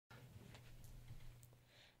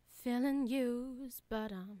feeling used,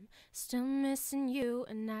 but I'm still missing you,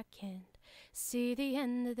 and I can't see the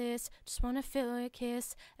end of this. Just wanna feel your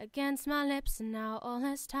kiss against my lips, and now all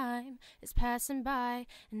this time is passing by,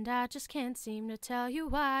 and I just can't seem to tell you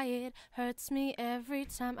why. It hurts me every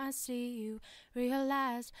time I see you,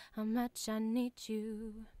 realize how much I need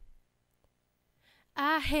you.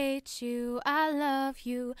 I hate you, I love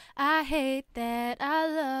you, I hate that I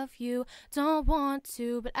love you. Don't want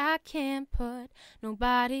to, but I can't put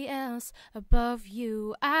nobody else above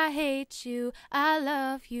you. I hate you, I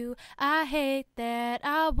love you, I hate that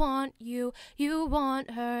I want you. You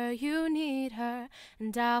want her, you need her,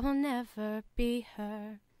 and I will never be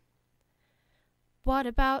her. What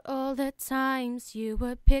about all the times you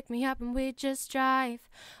would pick me up and we'd just drive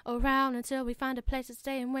around until we find a place to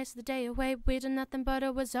stay and waste the day away? We did nothing but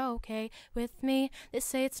it was okay with me. They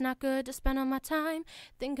say it's not good to spend all my time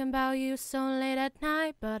thinking about you so late at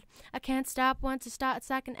night, but I can't stop once it starts. It's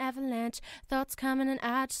like an avalanche, thoughts coming and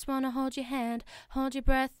I just wanna hold your hand, hold your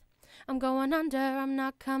breath. I'm going under, I'm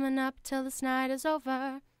not coming up till this night is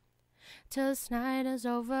over, till this night is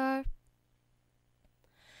over.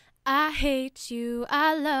 I hate you,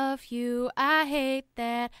 I love you, I hate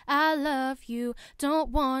that I love you.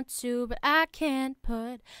 Don't want to, but I can't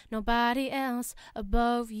put nobody else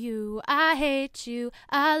above you. I hate you,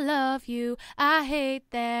 I love you, I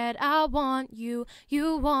hate that I want you.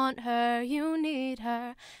 You want her, you need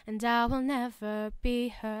her, and I will never be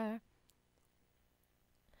her.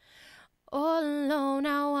 All alone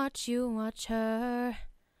I watch you watch her,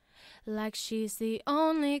 like she's the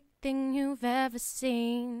only thing you've ever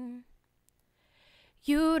seen.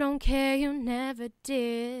 You don't care, you never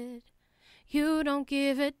did. You don't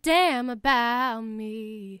give a damn about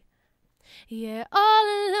me. Yeah, all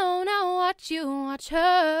alone I watch you watch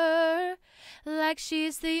her, like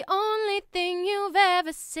she's the only thing you've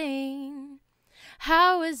ever seen.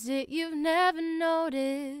 How is it you've never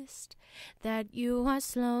noticed that you are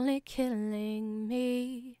slowly killing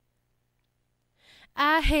me?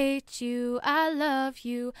 I hate you, I love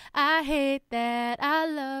you, I hate that I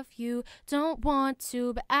love you. Don't want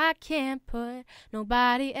to, but I can't put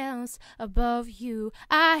nobody else above you.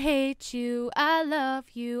 I hate you, I love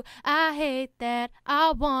you, I hate that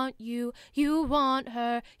I want you. You want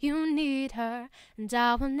her, you need her, and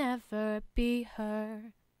I will never be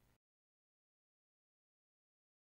her.